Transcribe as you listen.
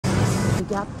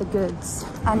get the goods.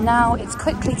 And now it's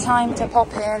quickly time to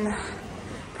pop in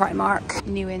Primark.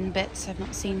 New in bits I've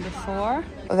not seen before.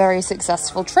 A very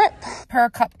successful trip. Per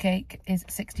cupcake is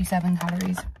 67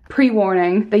 calories.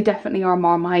 Pre-warning, they definitely are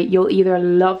Marmite. You'll either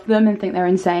love them and think they're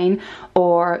insane,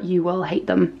 or you will hate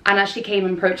them. And as she came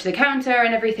and approached the counter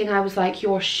and everything, I was like,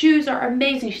 your shoes are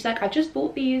amazing. She's like, I just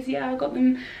bought these. Yeah, I got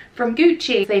them from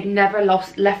Gucci. They've never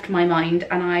left my mind,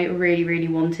 and I really, really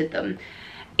wanted them.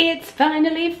 It's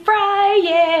finally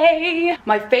Friday!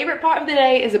 My favourite part of the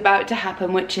day is about to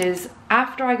happen, which is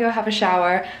after I go have a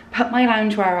shower, put my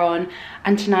loungewear on,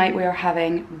 and tonight we are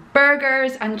having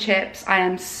burgers and chips. I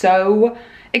am so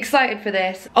excited for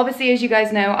this. Obviously, as you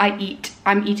guys know,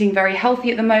 I'm eating very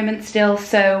healthy at the moment still,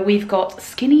 so we've got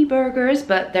skinny burgers,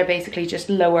 but they're basically just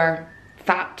lower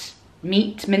fat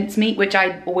meat, mincemeat, which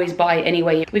I always buy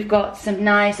anyway. We've got some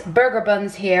nice burger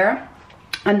buns here.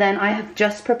 And then I have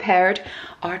just prepared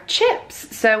our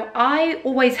chips. So I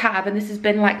always have, and this has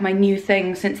been like my new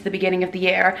thing since the beginning of the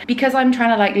year, because I'm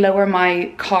trying to like lower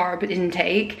my carb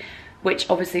intake, which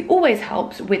obviously always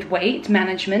helps with weight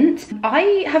management.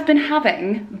 I have been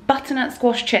having butternut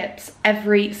squash chips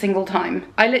every single time.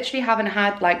 I literally haven't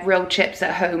had like real chips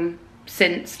at home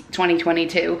since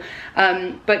 2022.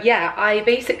 But yeah, I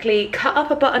basically cut up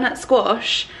a butternut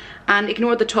squash and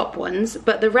ignored the top ones,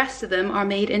 but the rest of them are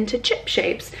made into chip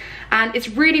shapes. And it's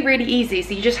really, really easy.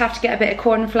 So you just have to get a bit of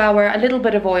corn flour, a little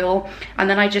bit of oil, and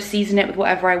then I just season it with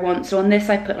whatever I want. So on this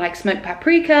I put like smoked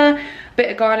paprika, bit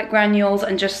of garlic granules,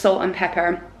 and just salt and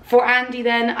pepper. For Andy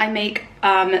then, I make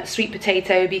sweet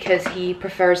potato because he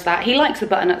prefers that. He likes the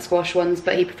butternut squash ones,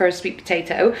 but he prefers sweet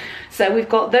potato. So we've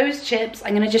got those chips.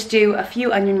 I'm gonna just do a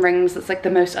few onion rings. That's like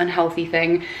the most unhealthy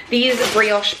thing. These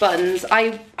brioche buns,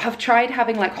 I have tried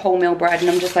having like wholemeal bread and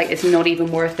I'm just like, it's not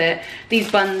even worth it.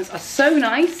 These buns are so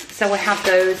nice. So I have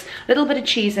those, a little bit of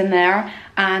cheese in there,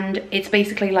 and it's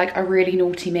basically like a really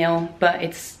naughty meal, but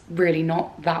it's really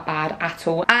not that bad at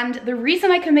all. And the reason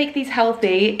I can make these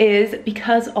healthy is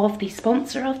because of the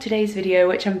sponsor of today's video,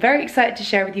 which I'm very excited to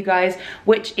share with you guys,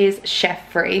 which is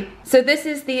Chef Free. So this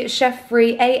is the Chef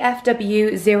Free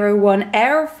AFW01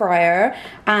 air fryer,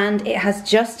 and it has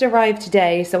just arrived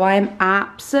today, so I am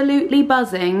absolutely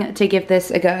buzzing to give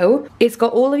this a go. It's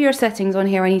got all of your settings on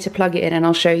here. I need to plug it in and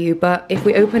I'll show you, but if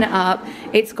we open it up,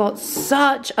 it's got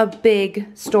such a big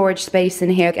storage space in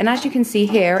here, and as you can see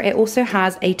here, it also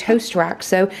has a toast rack.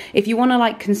 So if you want to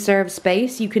like conserve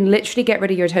space, you can literally get rid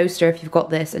of your toaster if you've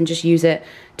got this and just use it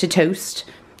to toast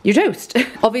your toast.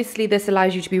 Obviously this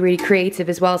allows you to be really creative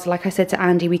as well, so like I said to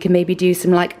Andy, we can maybe do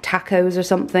some like tacos or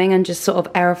something and just sort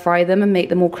of air fry them and make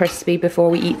them all crispy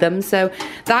before we eat them. So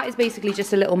that is basically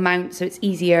just a little mount, so it's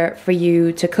easier for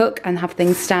you to cook and have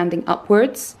things standing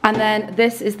upwards. And then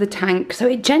this is the tank, so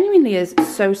it genuinely is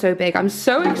so big. I'm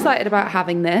so excited about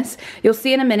having this. You'll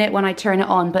see in a minute when I turn it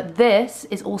on, but this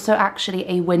is also actually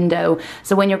a window,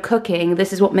 so when you're cooking,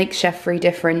 this is what makes Chef Free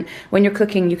different. When you're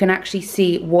cooking, you can actually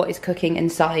see what is cooking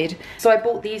inside. So I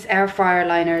bought these air fryer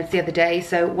liners the other day,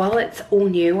 so while it's all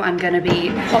new, I'm gonna be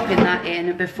popping that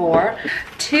in before.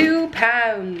 £2.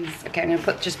 Okay, I'm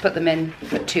gonna just put them in,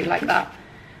 put two like that.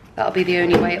 That'll be the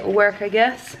only way it'll work, I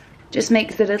guess. Just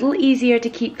makes it a little easier to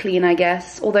keep clean, I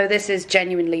guess. Although this is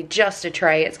genuinely just a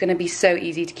tray, it's gonna be so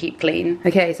easy to keep clean.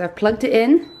 Okay, so I've plugged it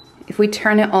in. If we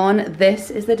turn it on,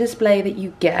 this is the display that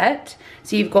you get.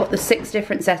 So you've got the 6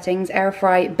 different settings: air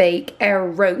fry, bake, air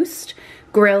roast,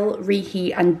 grill,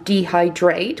 reheat, and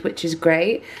dehydrate, which is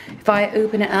great. If I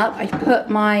open it up, I put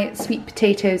my sweet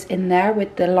potatoes in there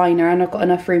with the liner, and I've got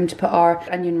enough room to put our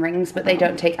onion rings, but they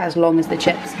don't take as long as the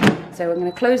chips. So I'm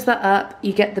gonna close that up.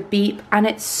 You get the beep, and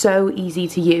it's so easy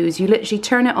to use. You literally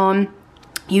turn it on,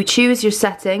 you choose your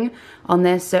setting on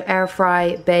this, so air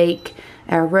fry, bake,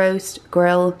 air roast,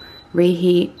 grill,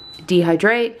 reheat,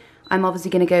 dehydrate. I'm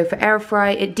obviously going to go for air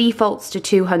fry. It defaults to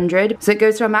 200, so it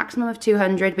goes to a maximum of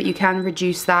 200, but you can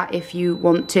reduce that if you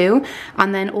want to.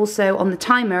 And then also on the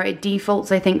timer, it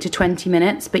defaults I think to 20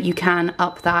 minutes, but you can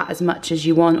up that as much as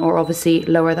you want, or obviously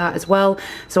lower that as well.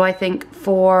 So I think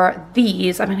for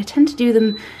these, I mean, I tend to do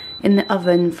them in the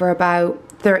oven for about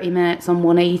 30 minutes on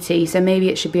 180, so maybe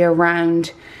it should be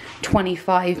around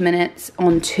 25 minutes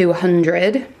on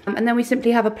 200. And then we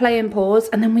simply have a play and pause,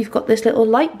 and then we've got this little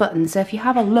light button. So if you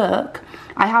have a look,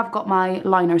 I have got my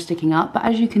liner sticking up, but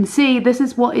as you can see, this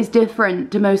is what is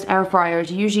different to most air fryers.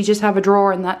 You usually just have a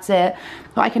drawer and that's it,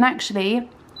 but I can actually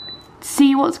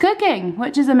see what's cooking,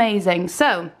 which is amazing.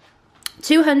 So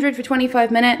 200 for 25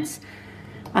 minutes,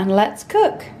 and let's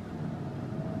cook.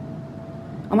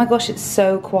 Oh my gosh, it's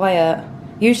so quiet.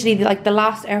 Usually, like the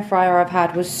last air fryer I've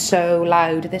had was so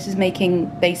loud. This is making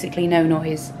basically no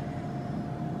noise.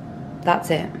 That's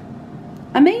it.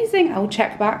 Amazing. I'll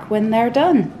check back when they're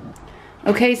done.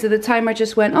 Okay, so the timer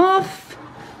just went off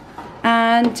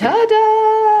and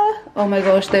ta-da! Oh my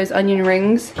gosh, those onion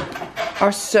rings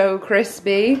are so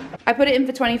crispy. I put it in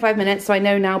for 25 minutes, so I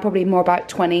know now probably more about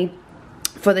 20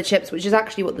 for the chips, which is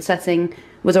actually what the setting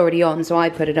was already on, so I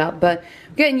put it up, but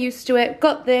I'm getting used to it.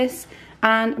 Got this,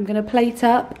 and I'm gonna plate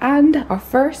up and our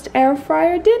first air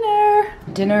fryer dinner.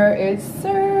 Dinner is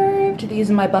served. These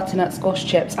are my butternut squash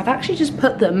chips. I've actually just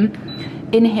put them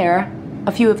in here,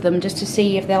 a few of them, just to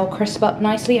see if they'll crisp up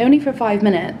nicely, only for 5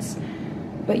 minutes.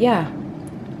 But yeah.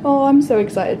 Oh, I'm so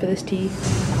excited for this tea. So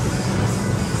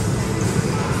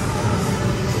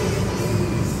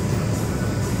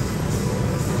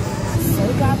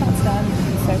glad that's done.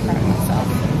 I'm so proud of myself.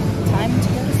 Time to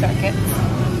go to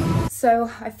circuits.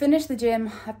 So I finished the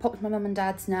gym. I've popped my mum and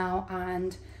dad's now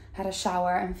and had a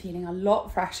shower. I'm feeling a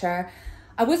lot fresher.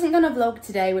 I wasn't going to vlog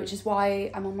today, which is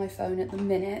why I'm on my phone at the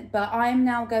minute, but I'm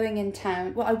now going in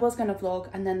town. Well, I was going to vlog,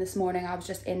 and then this morning I was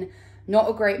just in not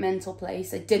a great mental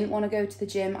place. I didn't want to go to the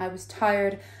gym. I was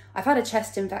tired. I've had a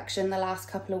chest infection the last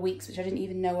couple of weeks, which I didn't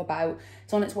even know about.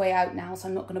 It's on its way out now, so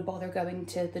I'm not going to bother going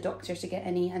to the doctor to get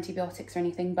any antibiotics or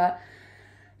anything. But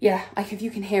yeah, if you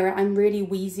can hear it, I'm really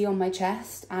wheezy on my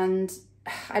chest, and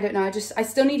I don't know, I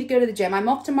still need to go to the gym. I'm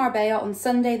off to Marbella on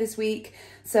Sunday this week,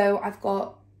 so I've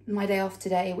got my day off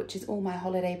today, which is all my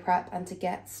holiday prep and to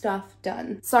get stuff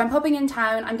done. So I'm popping in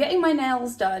town, I'm getting my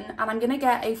nails done, and I'm gonna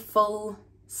get a full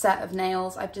set of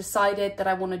nails. I've decided that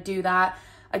I want to do that.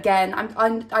 Again,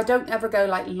 I don't ever go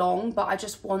like long, but I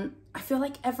feel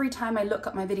like every time I look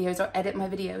at my videos or edit my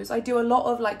videos, I do a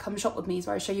lot of like come shop with me's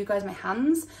where I show you guys my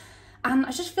hands, and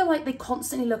I just feel like they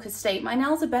constantly look a state. My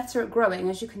nails are better at growing.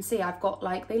 As you can see, I've got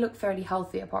like, they look fairly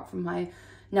healthy apart from my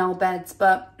nail beds,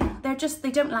 but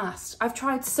they don't last. I've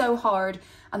tried so hard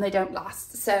and they don't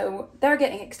last, so they're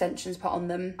getting extensions put on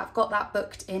them. I've got that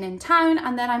booked in town,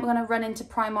 and then I'm going to run into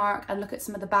Primark and look at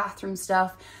some of the bathroom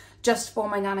stuff just for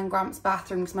my nan and gramps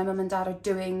bathroom, because my mum and dad are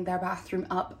doing their bathroom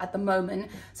up at the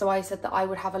moment. So I said that I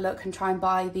would have a look and try and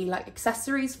buy the like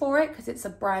accessories for it, because it's a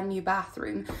brand new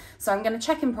bathroom. So I'm going to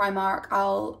check in Primark.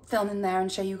 I'll film in there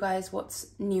and show you guys what's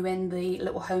new in the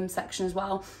little home section as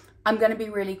well. I'm going to be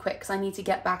really quick because I need to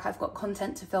get back. I've got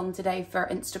content to film today for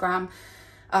Instagram,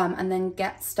 and then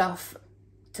get stuff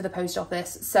to the post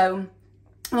office. So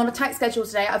I'm on a tight schedule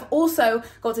today. I've also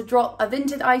got to drop a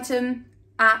Vinted item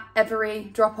at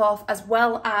every drop off, as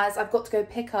well as I've got to go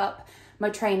pick up my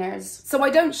trainers. So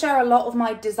I don't share a lot of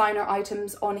my designer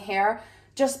items on here,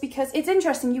 just because it's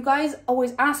interesting. You guys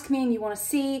always ask me and you want to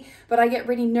see, but I get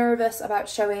really nervous about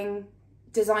showing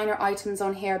designer items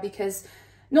on here, because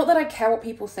not that I care what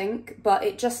people think, but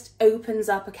it just opens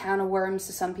up a can of worms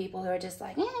to some people who are just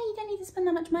like, yeah, you don't need to spend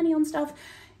that much money on stuff,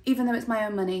 even though it's my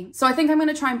own money. So I think I'm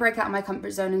going to try and break out of my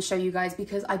comfort zone and show you guys,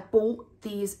 because I bought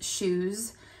these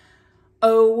shoes.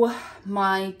 Oh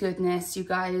my goodness, you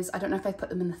guys. I don't know if I put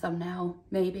them in the thumbnail.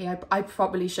 Maybe. I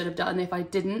probably should have done. If I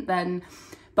didn't, then,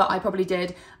 but I probably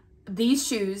did. These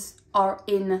shoes are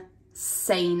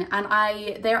insane,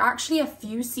 and they're actually a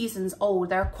few seasons old.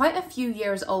 They're quite a few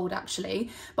years old actually,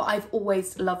 but I've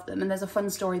always loved them, and there's a fun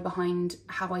story behind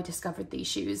how I discovered these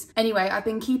shoes. Anyway, I've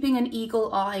been keeping an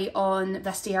eagle eye on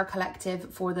Vestiaire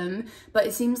Collective for them, but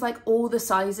it seems like all the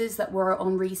sizes that were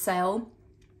on resale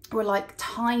were like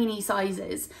tiny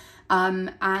sizes,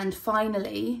 and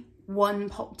finally one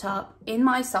popped up in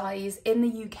my size in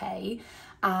the UK,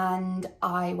 and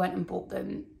I went and bought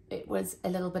them. It was a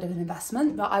little bit of an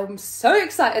investment, but I'm so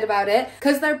excited about it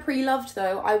because they're pre-loved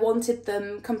though. I wanted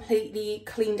them completely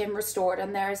cleaned and restored,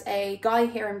 and there's a guy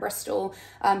here in Bristol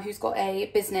who's got a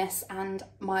business, and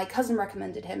my cousin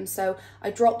recommended him, so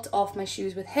I dropped off my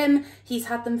shoes with him. He's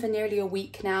had them for nearly a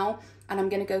week now, and I'm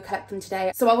gonna go collect them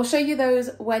today. So I will show you those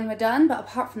when we're done, but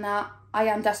apart from that, I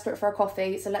am desperate for a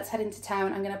coffee, so let's head into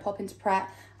town. I'm gonna pop into Pret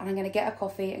and I'm gonna get a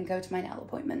coffee and go to my nail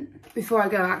appointment. Before I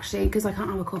go, actually, because I can't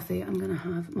have a coffee, I'm gonna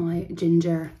have my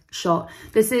ginger shot.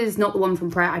 This is not the one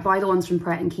from Pret. I buy the ones from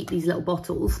Pret and keep these little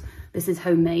bottles. This is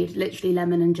homemade, literally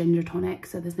lemon and ginger tonic,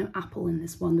 so there's no apple in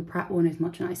this one. The Pret one is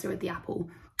much nicer with the apple.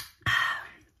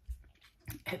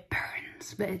 It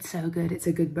burns, but it's so good. It's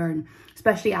a good burn,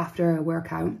 especially after a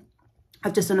workout.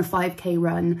 I've just done a 5K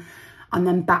run, and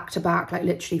then back to back, like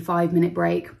literally 5-minute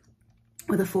break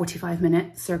with a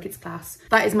 45-minute circuits class.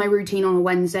 That is my routine on a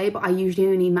Wednesday, but I usually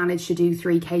only manage to do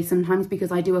 3K sometimes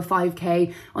because I do a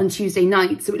 5K on Tuesday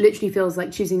night. So it literally feels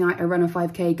like Tuesday night I run a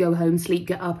 5K, go home, sleep,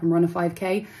 get up and run a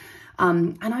 5K.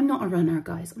 And I'm not a runner,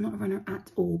 guys. I'm not a runner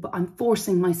at all, but I'm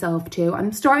forcing myself to.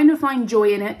 I'm starting to find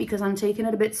joy in it because I'm taking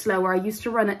it a bit slower. I used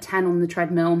to run at 10 on the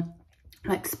treadmill,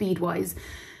 like speed-wise,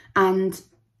 and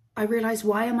I realized,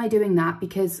 why am I doing that?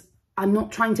 Because I'm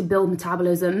not trying to build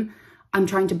metabolism, I'm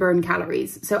trying to burn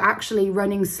calories. So actually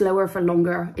running slower for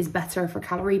longer is better for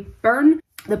calorie burn.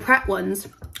 The Pret ones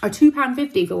are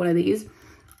 £2.50 for one of these.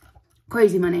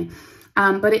 Crazy money.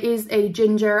 But it is a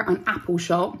ginger and apple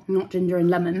shot, not ginger and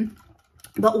lemon,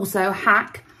 but also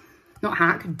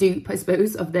dupe, I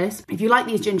suppose, of this. If you like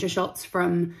these ginger shots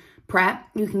from Pret,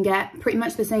 you can get pretty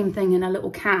much the same thing in a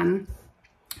little can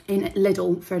in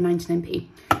Lidl for 99p.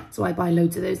 So I buy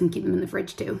loads of those and keep them in the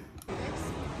fridge too.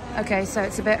 Okay, so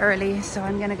it's a bit early, so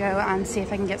I'm gonna go and see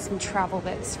if I can get some travel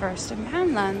bits first in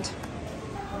Poundland.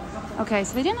 Okay,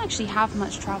 so they didn't actually have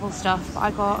much travel stuff, but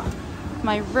I got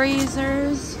my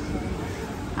razors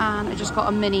and I just got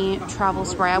a mini travel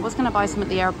spray. I was gonna buy some at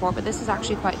the airport, but this is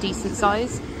actually quite decent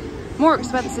size. More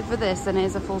expensive for this than it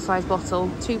is a full-size bottle,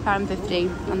 £2.50,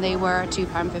 and they were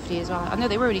 £2.50 as well. I know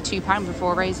they were only £2 for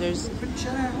 4 razors.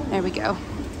 There we go.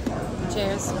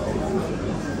 Cheers.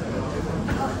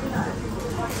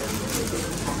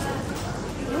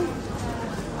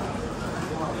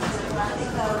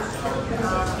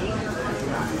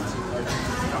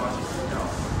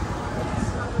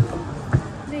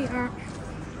 There you are.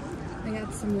 I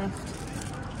got some left.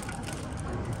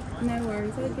 No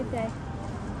worries, have a good day.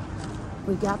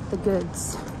 We got the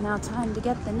goods. Now time to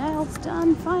get the nails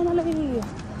done, finally.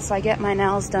 So I get my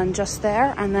nails done just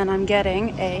there, and then I'm getting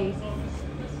a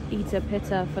Eater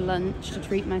Pitta for lunch to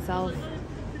treat myself.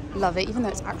 Love it, even though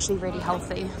it's actually really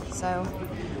healthy. So,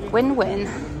 win-win.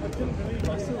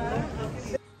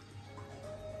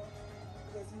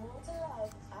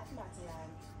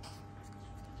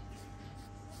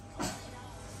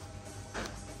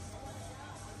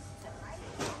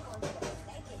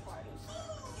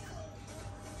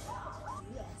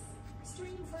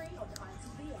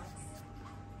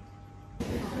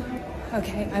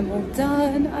 Okay, I'm all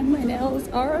done and my nails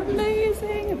are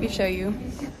amazing. Let me show you.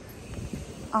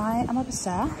 I am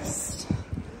obsessed.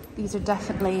 These are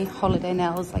definitely holiday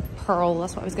nails, like pearl.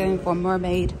 That's what I was going for,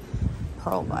 mermaid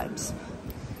pearl vibes.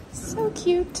 So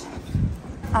cute.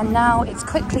 And now it's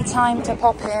quickly time to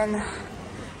pop in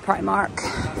Primark.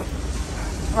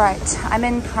 Right, I'm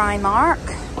in Primark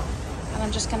and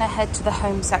I'm just gonna head to the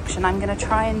home section. I'm gonna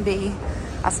try and be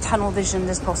as tunnel visioned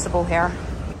as possible here.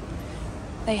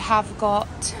 They have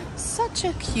got such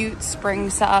a cute spring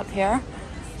setup here.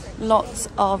 Lots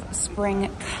of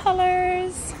spring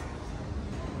colors.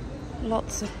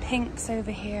 Lots of pinks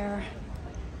over here.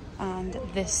 And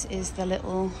this is the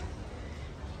little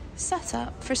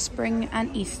setup for spring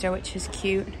and Easter, which is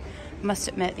cute. Must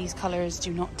admit, these colors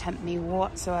do not tempt me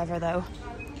whatsoever though.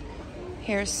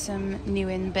 Here's some new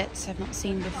in bits I've not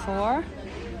seen before.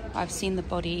 I've seen the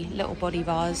little body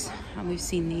vase, and we've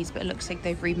seen these, but it looks like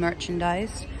they've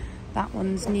re-merchandised. That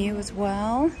one's new as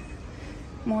well.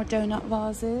 More donut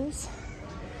vases.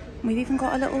 We've even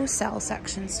got a little sale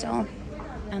section still.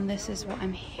 And this is what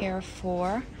I'm here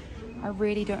for. I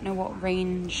really don't know what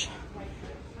range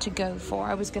to go for.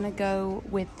 I was gonna go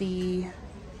with the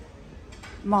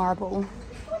marble,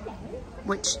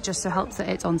 which just so helps that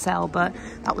it's on sale, but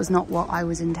that was not what I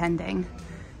was intending.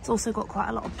 It's also got quite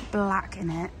a lot of black in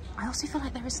it. I also feel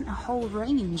like there isn't a whole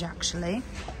range actually.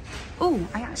 Oh,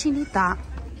 I actually need that.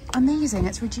 Amazing,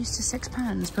 it's reduced to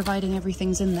 £6, providing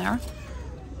everything's in there.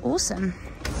 Awesome.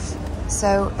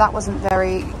 So that wasn't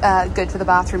very good for the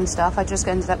bathroom stuff. I just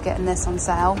ended up getting this on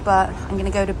sale, but I'm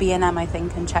gonna go to B&M I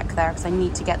think and check there because I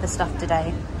need to get the stuff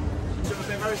today.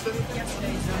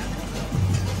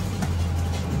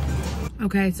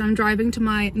 Okay, so I'm driving to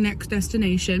my next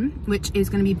destination, which is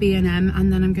going to be B&M,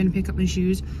 and then I'm going to pick up my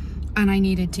shoes, and I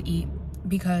needed to eat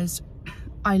because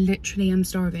I literally am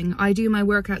starving. I do my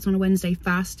workouts on a Wednesday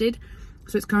fasted,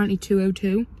 so it's currently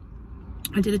 2:02.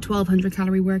 I did a 1200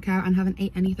 calorie workout and haven't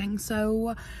ate anything,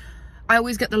 so I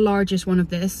always get the largest one of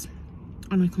this,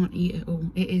 and I can't eat it all.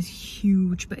 It is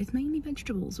huge, but it's mainly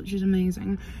vegetables, which is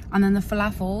amazing. And then the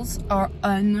falafels are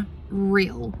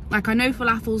unreal. Like, I know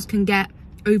falafels can get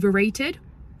overrated,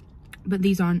 but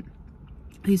these aren't.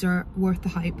 These are worth the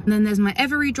hype. And then there's my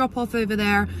Every drop off over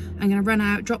there. I'm gonna run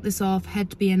out, drop this off,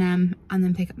 head to B&M, and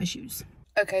then pick up my shoes.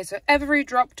 Okay, so Every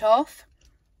dropped off,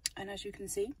 and as you can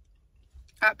see,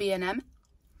 at B&M,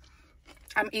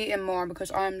 I'm eating more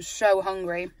because I'm so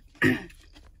hungry.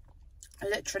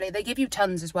 Literally, they give you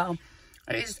tons as well.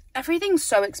 Everything's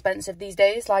so expensive these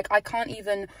days. Like, I can't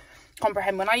even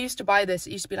comprehend. When I used to buy this,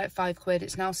 it used to be like £5.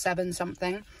 It's now 7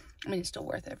 something. I mean, it's still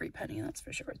worth every penny, that's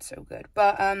for sure. It's so good.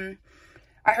 But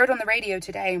I heard on the radio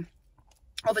today,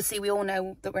 obviously we all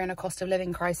know that we're in a cost of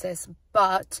living crisis,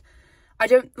 but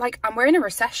I'm we're in a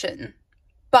recession,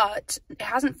 but it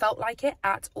hasn't felt like it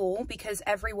at all because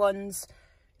everyone's,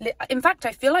 In fact,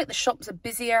 I feel like the shops are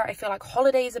busier. I feel like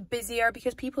holidays are busier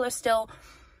because people are still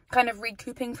kind of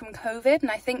recouping from COVID,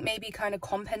 and I think maybe kind of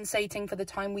compensating for the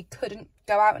time we couldn't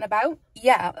go out and about.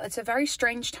 Yeah, it's a very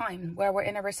strange time where we're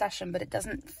in a recession, but it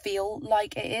doesn't feel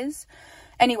like it is.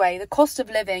 Anyway, the cost of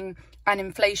living and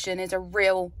inflation is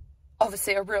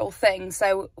obviously a real thing,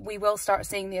 so we will start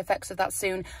seeing the effects of that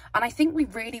soon, and I think we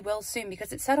really will soon,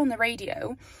 because it said on the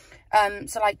radio,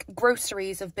 so like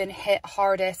groceries have been hit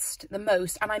hardest the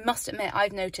most, and I must admit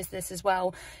I've noticed this as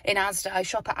well in Asda. I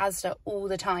shop at Asda all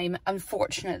the time,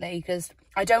 unfortunately, because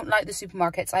I don't like the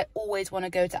supermarkets. I always want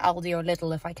to go to Aldi or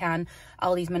Lidl if I can.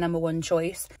 Aldi's my #1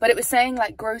 choice. But it was saying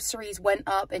like groceries went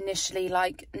up initially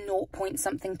like 0 point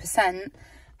something%,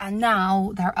 and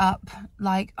now they're up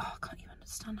like, oh, I can't even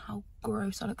understand how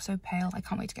gross. I look so pale. I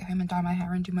can't wait to get home and dye my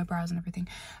hair and do my brows and everything.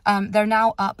 They're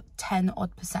now up 10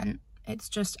 odd %. It's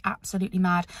just absolutely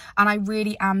mad, and I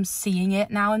really am seeing it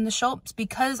now in the shops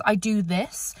because I do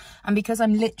this, and because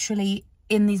I'm literally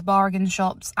in these bargain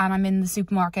shops and I'm in the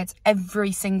supermarkets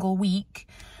every single week.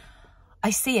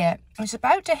 I see it. It's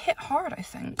about to hit hard, I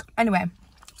think. Anyway,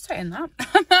 saying that,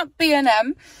 I'm at B&M.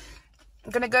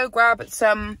 I'm gonna go grab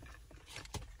some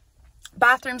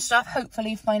bathroom stuff,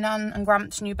 hopefully for my nan and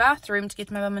Gramps' new bathroom to give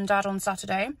to my mum and dad on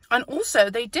Saturday. And also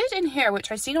they did in here,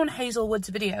 which I seen on Hazelwood's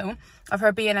video of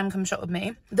her B&M come shop with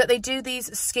me, that they do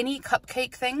these skinny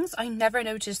cupcake things. I never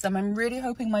noticed them. I'm really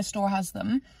hoping my store has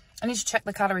them. I need to check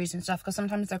the calories and stuff because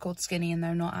sometimes they're called skinny and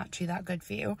they're not actually that good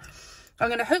for you. I'm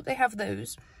gonna hope they have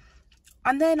those,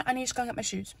 and then I need to go and get my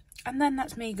shoes, and then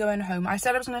that's me going home. I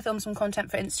said I was gonna film some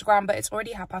content for Instagram, but it's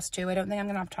already 2:30. I don't think I'm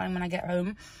gonna have time when I get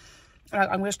home.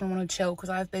 I'm just gonna want to chill because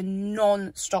I've been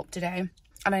non-stop today,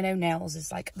 and I know nails is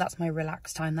like, that's my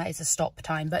relaxed time, that is a stop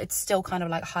time, but it's still kind of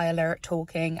like high alert,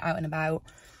 talking, out and about.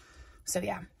 So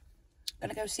yeah, I'm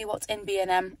gonna go see what's in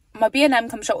B&M. My B&M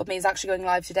come shop with me is actually going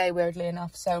live today, weirdly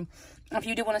enough, so if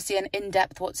you do want to see an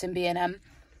in-depth what's in B&M,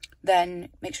 then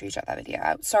make sure you check that video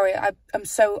out. Sorry, I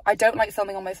don't like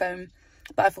filming on my phone,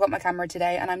 but I forgot my camera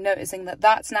today, and I'm noticing that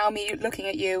that's now me looking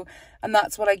at you, and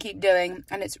that's what I keep doing,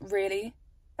 and it's really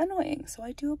annoying, so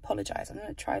I do apologize. I'm going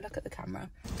to try look at the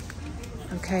camera.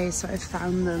 Okay, so I've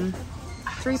found them.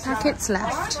 3 packets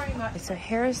left. So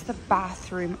here's the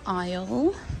bathroom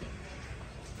aisle.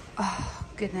 Oh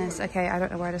goodness. Okay, I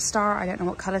don't know where to start. I don't know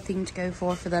what color theme to go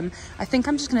for them. I think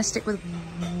I'm just going to stick with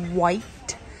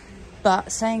white,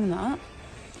 but saying that,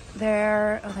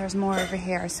 there's more over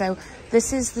here. So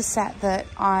this is the set that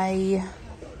I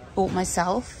bought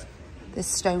myself, this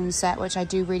stone set, which I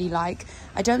do really like.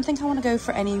 I don't think I want to go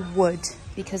for any wood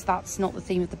because that's not the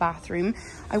theme of the bathroom.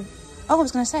 I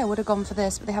was going to say I would have gone for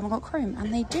this, but they haven't got chrome,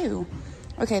 and they do.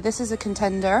 Okay, this is a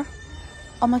contender.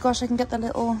 Oh my gosh, I can get the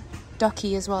little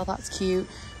ducky as well. That's cute.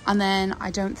 And then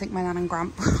I don't think my nan and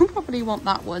Gramp will probably want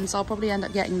that one, so I'll probably end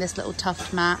up getting this little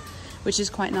tuft mat, which is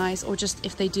quite nice, or just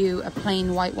if they do a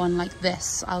plain white one like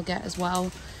this, I'll get as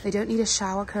well. They don't need a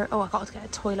shower curtain. Oh, I got to get a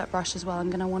toilet brush as well. I'm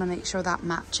gonna want to make sure that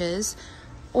matches.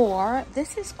 Or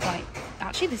this is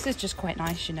this is just quite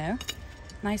nice, you know,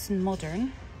 nice and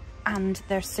modern. And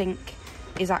their sink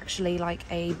is actually like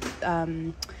a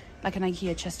like an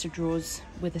IKEA chest of drawers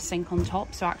with a sink on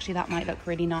top, so actually that might look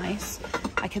really nice.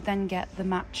 I could then get the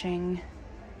matching,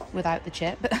 without the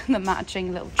chip, the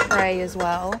matching little tray as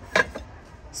well.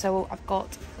 So I've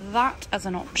got that as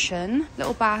an option.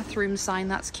 Little bathroom sign,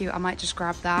 that's cute. I might just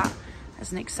grab that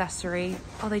as an accessory.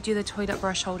 Oh, they do the toilet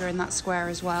brush holder in that square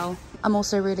as well. I'm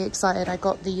also really excited. I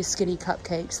got these skinny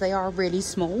cupcakes. They are really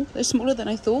small. They're smaller than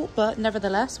I thought, but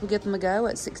nevertheless, we'll give them a go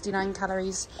at 69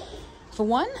 calories for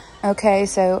one. Okay,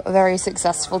 so a very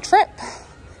successful trip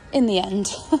in the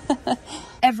end.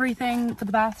 Everything for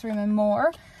the bathroom and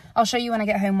more. I'll show you when I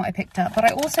get home what I picked up. But I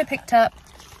also picked up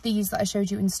these that I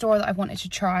showed you in store that I wanted to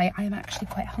try. I am actually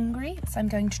quite hungry, so I'm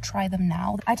going to try them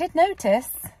now. I did notice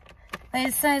that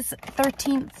it says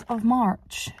 13th of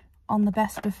March on the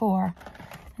best before,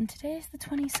 and today is the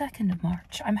 22nd of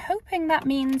March. I'm hoping that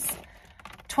means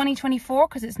 2024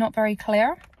 because it's not very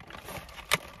clear,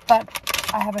 but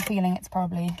I have a feeling it's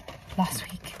probably last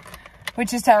week,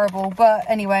 which is terrible. But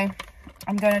anyway,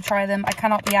 I'm going to try them. I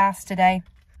cannot be asked today.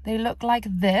 They look like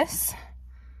this.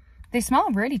 They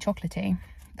smell really chocolatey.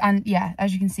 And yeah,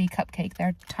 as you can see, cupcake,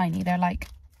 they're tiny. They're like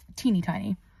teeny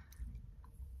tiny.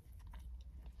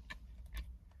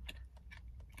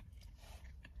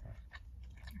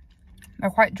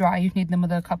 They're quite dry. You need them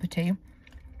with a cup of tea.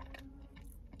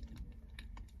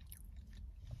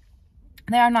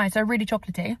 They are nice. They're really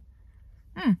chocolatey.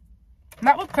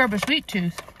 That would curb a sweet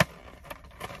tooth.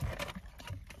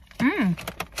 I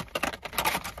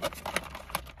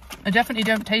definitely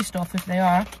don't taste off if they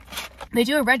are. They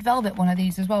do a red velvet one of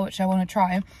these as well, which I want to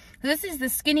try. This is the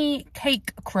Skinny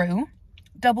Cake Crew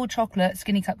double chocolate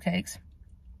skinny cupcakes,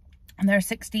 and they're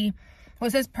 60, well,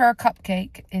 it says per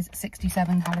cupcake is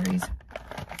 67 calories.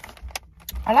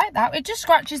 I like that. It just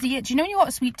scratches the itch. You know when you got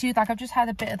a sweet tooth, like I've just had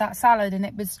a bit of that salad and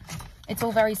it's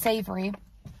all very savoury,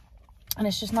 and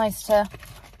it's just nice to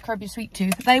curb your sweet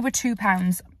tooth. They were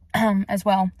 £2 as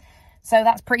well, so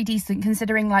that's pretty decent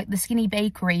considering like the Skinny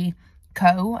Bakery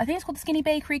Co. I think it's called the Skinny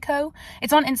Bakery Co.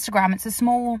 It's on Instagram. It's a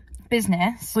small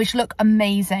business which look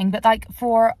amazing, but like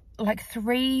for like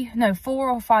 4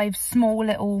 or 5 small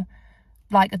little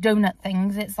like donut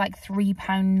things, it's like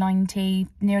 £3.90,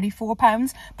 nearly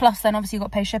 £4, plus then obviously you've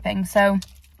got to pay shipping. So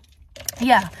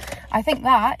yeah, I think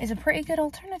that is a pretty good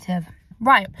alternative.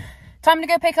 Right, time to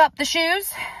go pick up the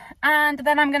shoes, and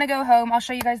then I'm gonna go home. I'll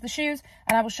show you guys the shoes,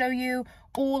 and I will show you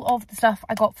all of the stuff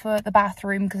I got for the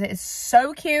bathroom because it is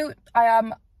so cute. I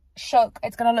am shook.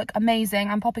 It's gonna look amazing.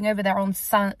 I'm popping over there on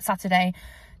Saturday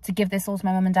to give this all to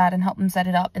my mum and dad and help them set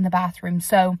it up in the bathroom.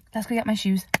 So let's go get my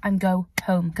shoes and go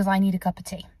home because I need a cup of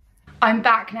tea. I'm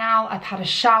back now. I've had a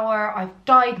shower, I've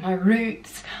dyed my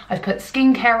roots, I've put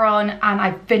skincare on, and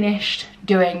I've finished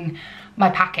doing my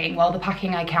packing. Well, the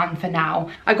packing I can for now.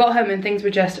 I got home and things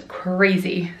were just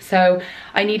crazy, so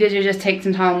I needed to just take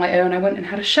some time on my own. I went and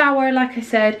had a shower, like I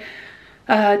said,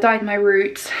 dyed my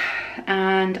roots,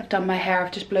 and I've done my hair.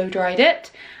 I've just blow dried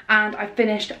it, and I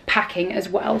finished packing as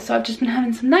well. So I've just been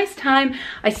having some nice time.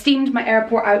 I steamed my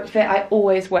airport outfit. I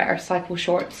always wear cycle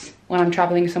shorts when I'm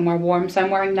traveling somewhere warm, so I'm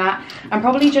wearing that, and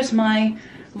probably just my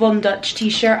Von Dutch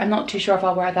t-shirt. I'm not too sure if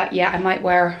I'll wear that yet. I might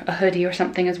wear a hoodie or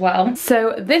something as well.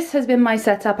 So this has been my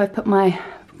setup. I've put my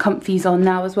comfies on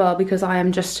now as well because I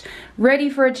am just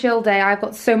ready for a chill day. I've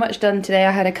got so much done today.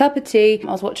 I had a cup of tea,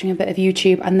 I was watching a bit of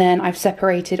YouTube, and then I've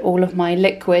separated all of my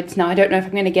liquids. Now I don't know if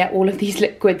I'm going to get all of these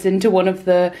liquids into one of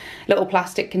the little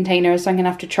plastic containers, so I'm going to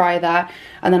have to try that.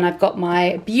 And then I've got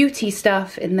my beauty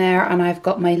stuff in there, and I've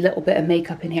got my little bit of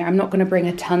makeup in here. I'm not going to bring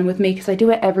a ton with me because I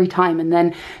do it every time, and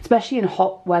then especially in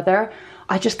hot weather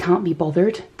I just can't be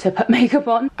bothered to put makeup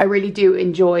on. I really do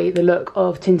enjoy the look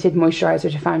of tinted moisturizer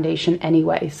to foundation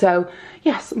anyway. So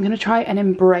yes, I'm gonna try and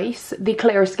embrace the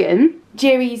clear skin.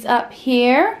 Jerry's up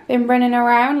here, been running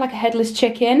around like a headless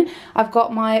chicken. I've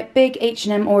got my big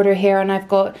H&M order here, and I've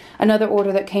got another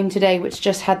order that came today which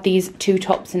just had these 2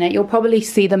 tops in it. You'll probably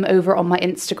see them over on my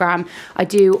Instagram. I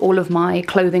do all of my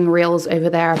clothing reels over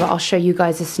there, but I'll show you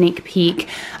guys a sneak peek.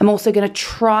 I'm also gonna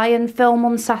try and film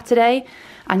on Saturday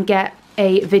and get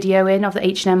a video in of the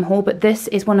H&M haul, but this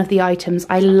is one of the items.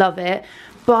 I love it,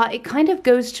 but it kind of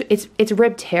goes to, it's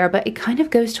ribbed here, but it kind of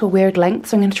goes to a weird length,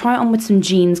 so I'm going to try it on with some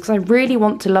jeans because I really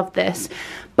want to love this,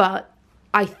 but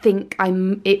I think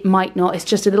it might not. It's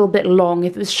just a little bit long.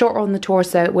 If it was shorter on the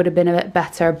torso it would have been a bit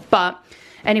better, but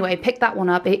anyway, pick that one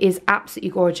up. It is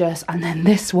absolutely gorgeous. And then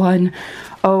this one,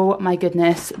 oh my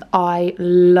goodness, I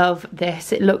love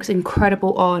this. It looks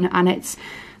incredible on, and it's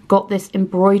got this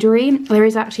embroidery. There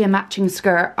is actually a matching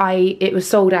skirt. It was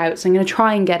sold out, so I'm going to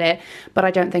try and get it, but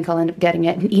I don't think I'll end up getting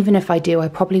it. And even if I do, I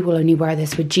probably will only wear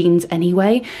this with jeans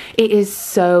anyway. It is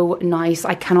so nice.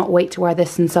 I cannot wait to wear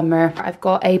this in summer. I've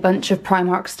got a bunch of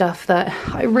Primark stuff that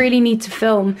I really need to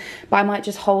film, but I might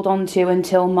just hold on to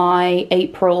until my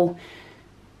April,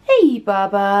 hey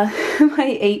Baba,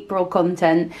 my April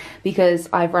content, because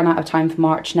I've run out of time for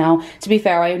March now. To be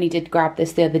fair, I only did grab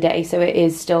this the other day, so it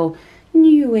is still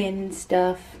new in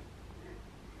stuff.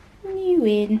 New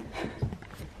in.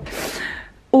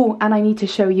 Oh, and I need to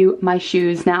show you my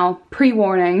shoes now.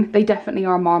 Pre-warning, they definitely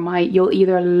are Marmite. You'll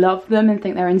either love them and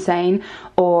think they're insane,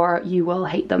 or you will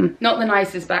hate them. Not the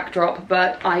nicest backdrop,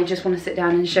 but I just want to sit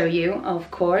down and show you.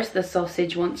 Of course, the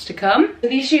sausage wants to come. So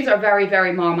these shoes are very,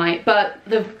 very Marmite, but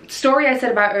the story I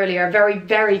said about earlier, very,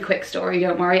 very quick story,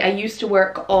 don't worry. I used to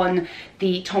work on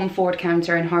the Tom Ford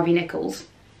counter in Harvey Nichols.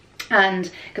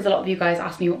 And because a lot of you guys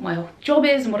asked me what my job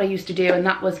is and what I used to do, and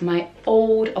that was my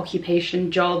old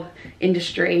occupation, job,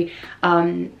 industry.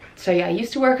 So yeah, I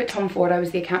used to work at Tom Ford. I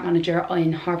was the account manager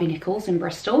in Harvey Nichols in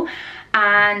Bristol.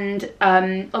 And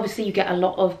obviously you get a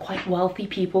lot of quite wealthy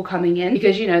people coming in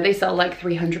because, you know, they sell like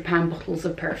 £300 bottles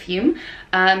of perfume.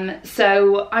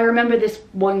 So I remember this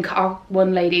one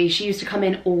lady, she used to come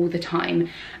in all the time,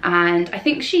 and I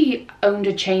think she owned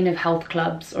a chain of health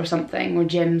clubs or something, or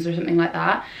gyms or something like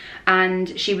that.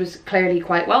 And she was clearly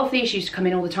quite wealthy. She used to come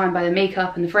in all the time, buy the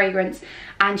makeup and the fragrance.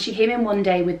 And she came in one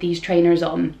day with these trainers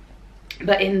on,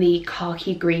 but in the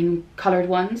khaki green coloured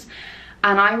ones.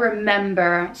 And I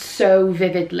remember so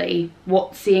vividly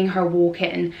seeing her walk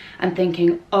in and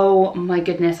thinking, oh my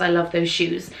goodness, I love those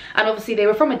shoes. And obviously they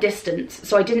were from a distance,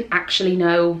 so I didn't actually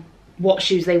know what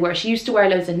shoes they were. She used to wear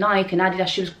loads of Nike and Adidas.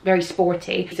 She was very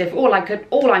sporty. So if all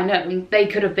I know, they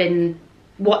could have been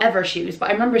whatever shoes, but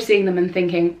I remember seeing them and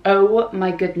thinking, oh my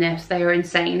goodness, they are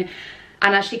insane.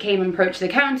 And as she came and approached the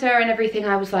counter and everything,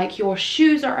 I was like, your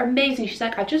shoes are amazing. She's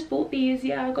like, I just bought these,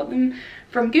 yeah, I got them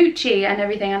from Gucci and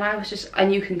everything. And I was just,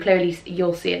 and you can clearly,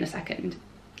 you'll see in a second.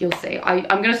 You'll see. I'm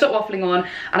going to stop waffling on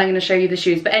and I'm going to show you the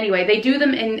shoes. But anyway, they do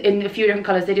them in a few different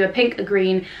colours. They do a pink, a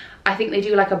green, I think they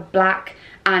do like a black,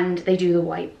 and they do the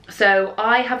white. So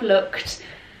I have looked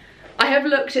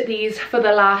at these for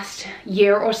the last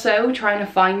year or so, trying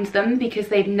to find them because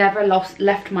they've never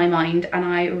left my mind, and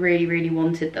I really, really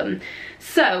wanted them.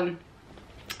 So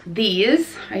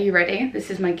these, are you ready? This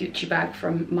is my Gucci bag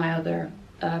from my other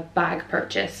bag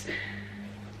purchase.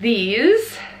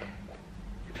 These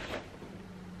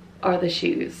are the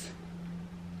shoes.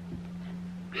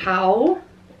 How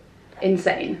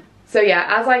insane. So yeah,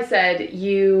 as I said,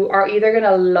 you are either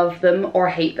gonna love them or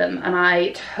hate them, and I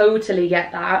totally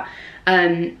get that.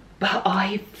 But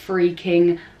I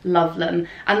freaking love them.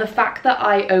 And the fact that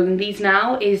I own these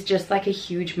now is just like a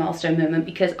huge milestone moment,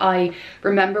 because I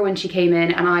remember when she came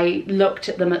in and I looked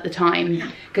at them at the time,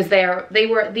 because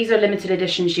these are limited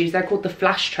edition shoes. They're called the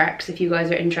Flash Treks, if you guys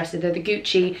are interested. They're the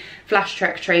Gucci Flash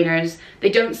Trek trainers.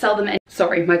 They don't sell them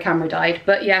sorry, my camera died.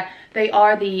 But yeah, they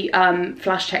are the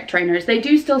Flash Trek trainers. They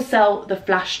do still sell the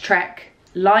Flash Trek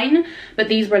line, but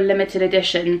these were limited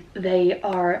edition. They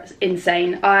are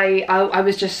insane. I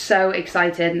was just so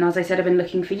excited, and as I said, I've been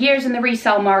looking for years in the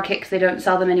resale market because they don't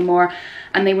sell them anymore,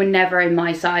 and they were never in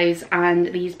my size, and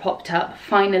these popped up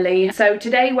finally. So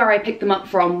today, where I picked them up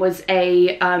from was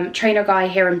a trainer guy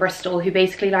here in Bristol who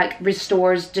basically like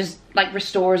restores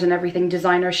and everything,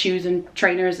 designer shoes and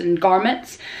trainers and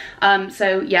garments.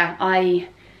 So yeah, I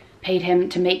paid him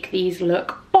to make these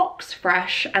look box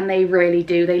fresh, and they really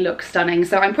do. They look stunning.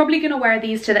 So I'm probably going to wear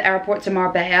these to the airport to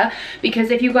Marbella,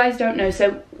 because if you guys don't know,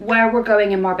 so where we're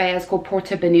going in Marbella is called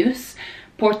Porto Banús,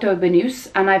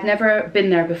 and I've never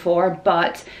been there before,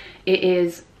 but it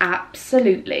is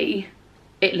absolutely,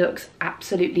 it looks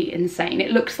absolutely insane.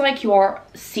 It looks like your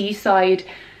seaside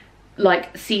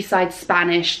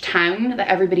Spanish town that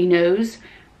everybody knows,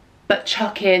 but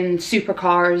chuck in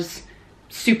supercars,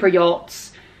 super yachts,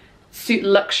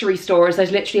 luxury stores.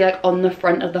 There's literally like on the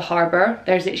front of the harbour,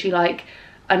 there's literally like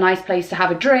a nice place to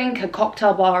have a drink, a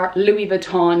cocktail bar, Louis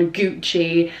Vuitton,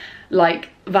 Gucci, like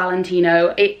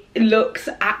Valentino. It looks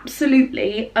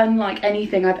absolutely unlike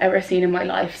anything I've ever seen in my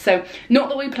life. So not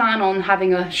that we plan on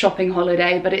having a shopping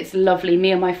holiday, but it's lovely.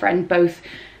 Me and my friend both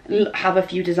have a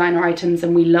few designer items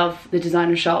and we love the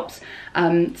designer shops.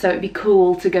 So it'd be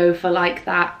cool to go for like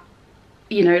that,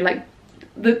 you know, like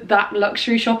that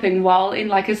luxury shopping while in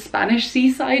like a Spanish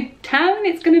seaside town.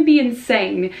 It's gonna be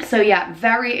insane. So yeah,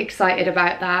 very excited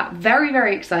about that. Very,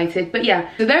 very excited. But yeah,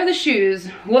 so they're the shoes.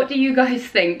 What do you guys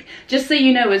think? Just so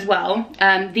you know as well,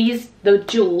 the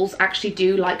jewels actually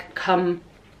do like come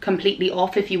completely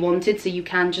off if you wanted, so you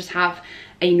can just have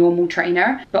a normal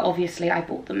trainer, but obviously I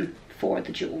bought them for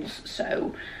the jewels,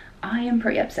 so I am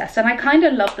pretty obsessed. And I kind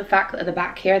of love the fact that at the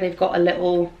back here they've got a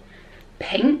little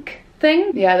pink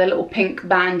thing. Yeah, the little pink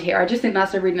band here. I just think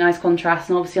that's a really nice contrast,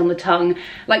 and obviously on the tongue.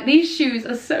 Like, these shoes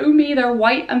are so me. They're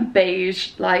white and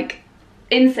beige, like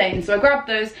insane. So I grabbed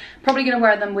those. Probably gonna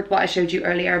wear them with what I showed you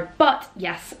earlier. But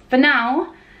yes, for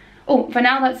now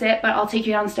that's it. But I'll take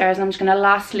you downstairs, and I'm just gonna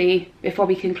lastly, before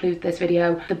we conclude this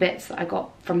video, the bits that I got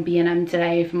from B&M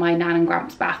today for my Nan and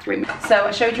Gramps bathroom. So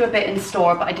I showed you a bit in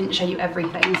store, but I didn't show you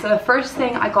everything. So the first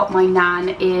thing I got my Nan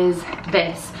is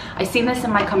this. I seen this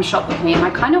in my come shop with me, and I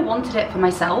kind of wanted it for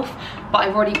myself, but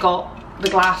I've already got the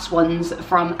glass ones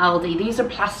from Aldi. These are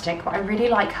plastic, but I really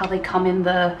like how they come in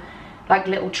the like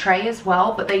little tray as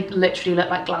well, but they literally look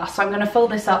like glass. So I'm gonna fill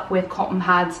this up with cotton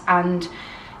pads and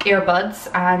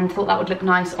earbuds, and thought that would look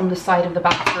nice on the side of the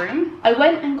bathroom. I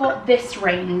went and got this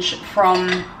range from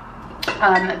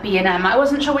B&M. I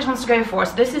wasn't sure which ones to go for,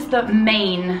 so this is the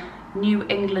main New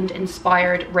England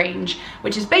inspired range,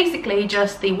 which is basically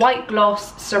just the white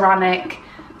gloss ceramic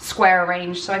square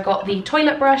range. So I got the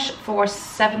toilet brush for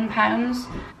 £7.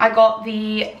 I got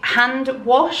the hand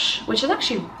wash, which is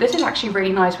actually, this is actually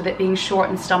really nice with it being short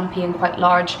and stumpy and quite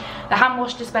large. The hand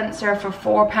wash dispenser for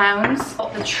 £4.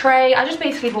 Got the tray. I just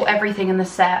basically bought everything in the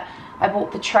set. I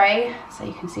bought the tray, so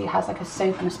you can see it has like a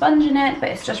soap and a sponge in it, but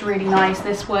it's just really nice.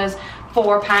 This was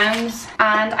 £4.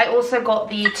 And I also got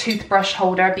the toothbrush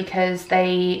holder because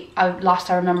they,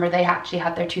 last I remember, they actually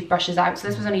had their toothbrushes out. So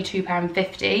this was only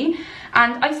 £2.50.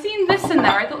 And I've seen this in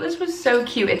there. I thought this was so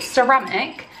cute. It's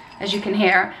ceramic, as you can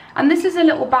hear. And this is a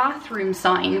little bathroom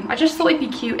sign. I just thought it'd be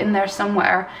cute in there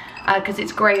somewhere. because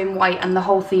it's grey and white, and the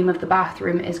whole theme of the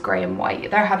bathroom is grey and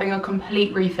white. They're having a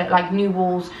complete refit, like new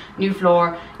walls, new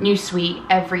floor, new suite,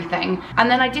 everything. And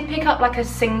then I did pick up like a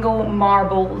single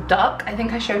marble duck. I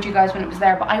think I showed you guys when it was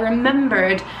there, but I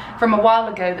remembered from a while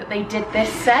ago that they did this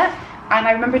set, and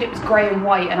I remembered it was grey and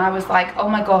white, and I was like, oh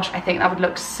my gosh, I think that would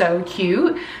look so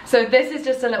cute. So this is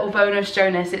just a little bonus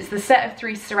Jonas. It's the set of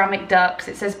 3 ceramic ducks.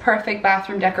 It says perfect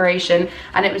bathroom decoration,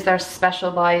 and it was their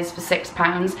special buys for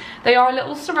 £6. They are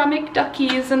little ceramic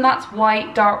duckies, and that's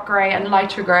white, dark grey and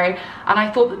lighter grey, and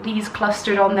I thought that these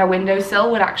clustered on their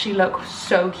windowsill would actually look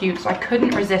so cute, so I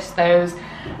couldn't resist those.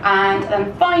 And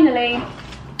then finally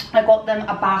I got them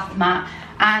a bath mat.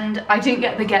 And I didn't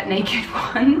get the Get Naked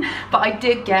one, but I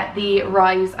did get the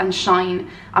Rise and Shine,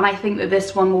 and I think that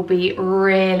this one will be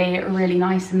really, really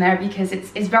nice in there because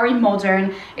it's very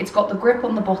modern. It's got the grip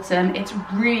on the bottom. It's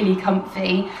really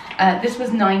comfy. This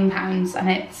was £9, and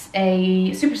it's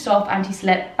a super soft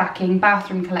anti-slip backing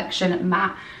bathroom collection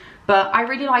mat. But I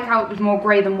really like how it was more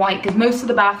grey than white, because most of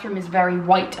the bathroom is very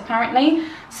white apparently.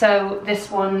 So this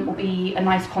one will be a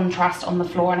nice contrast on the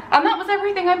floor. And that was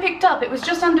everything I picked up. It was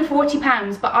just under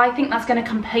 £40, but I think that's going to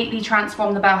completely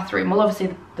transform the bathroom. Well,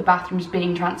 obviously the bathroom's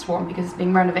being transformed because it's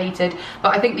being renovated,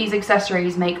 but I think these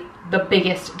accessories make the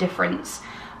biggest difference.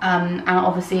 And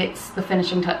obviously it's the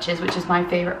finishing touches, which is my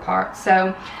favourite part.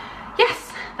 So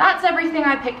yes, that's everything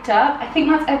I picked up. I think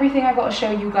that's everything I got to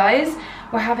show you guys.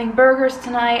 We're having burgers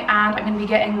tonight, and I'm going to be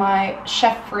getting my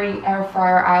chef-free air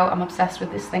fryer out. I'm obsessed with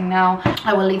this thing now.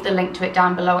 I will leave the link to it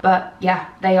down below. But yeah,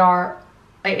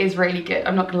 it is really good.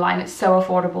 I'm not gonna lie, and it's so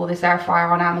affordable, this air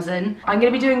fryer on Amazon. I'm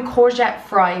gonna be doing courgette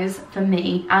fries for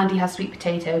me. Andy has sweet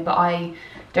potato, but I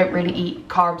don't really eat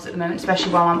carbs at the moment,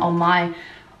 especially while I'm on my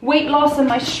weight loss and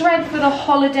my shred for the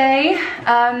holiday.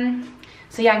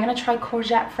 So yeah, I'm gonna try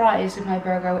courgette fries with my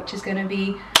burger, which is gonna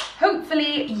be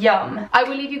hopefully yum. I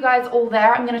will leave you guys all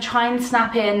there. I'm gonna try and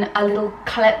snap in a little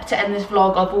clip to end this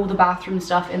vlog of all the bathroom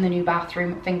stuff in the new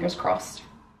bathroom, fingers crossed.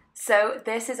 So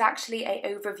this is actually an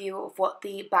overview of what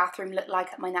the bathroom looked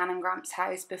like at my Nan and Gramps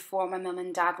house before my mum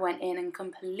and dad went in and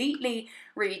completely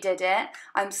redid it.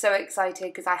 I'm so excited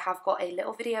because I have got a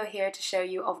little video here to show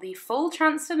you of the full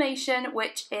transformation,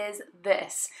 which is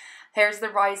this. Here's the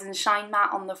Rise and Shine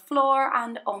mat on the floor,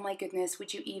 and oh my goodness,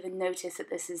 would you even notice that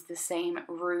this is the same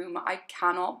room? I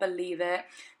cannot believe it.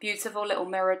 Beautiful little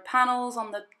mirrored panels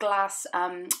on the glass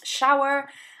shower,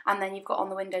 and then you've got on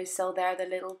the windowsill there the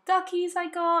little duckies I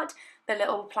got, the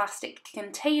little plastic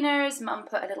containers. Mum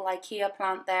put a little IKEA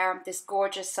plant there, this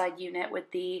gorgeous side unit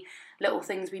with the little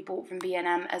things we bought from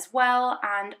B&M as well,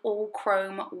 and all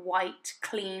chrome, white,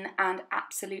 clean, and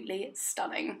absolutely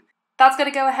stunning. That's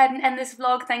going to go ahead and end this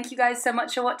vlog. Thank you guys so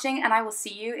much for watching, and I will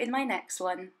see you in my next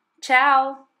one.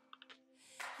 Ciao!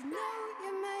 You know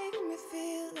you make me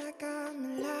feel like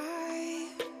I'm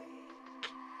alive.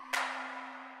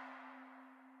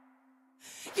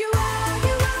 You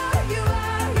are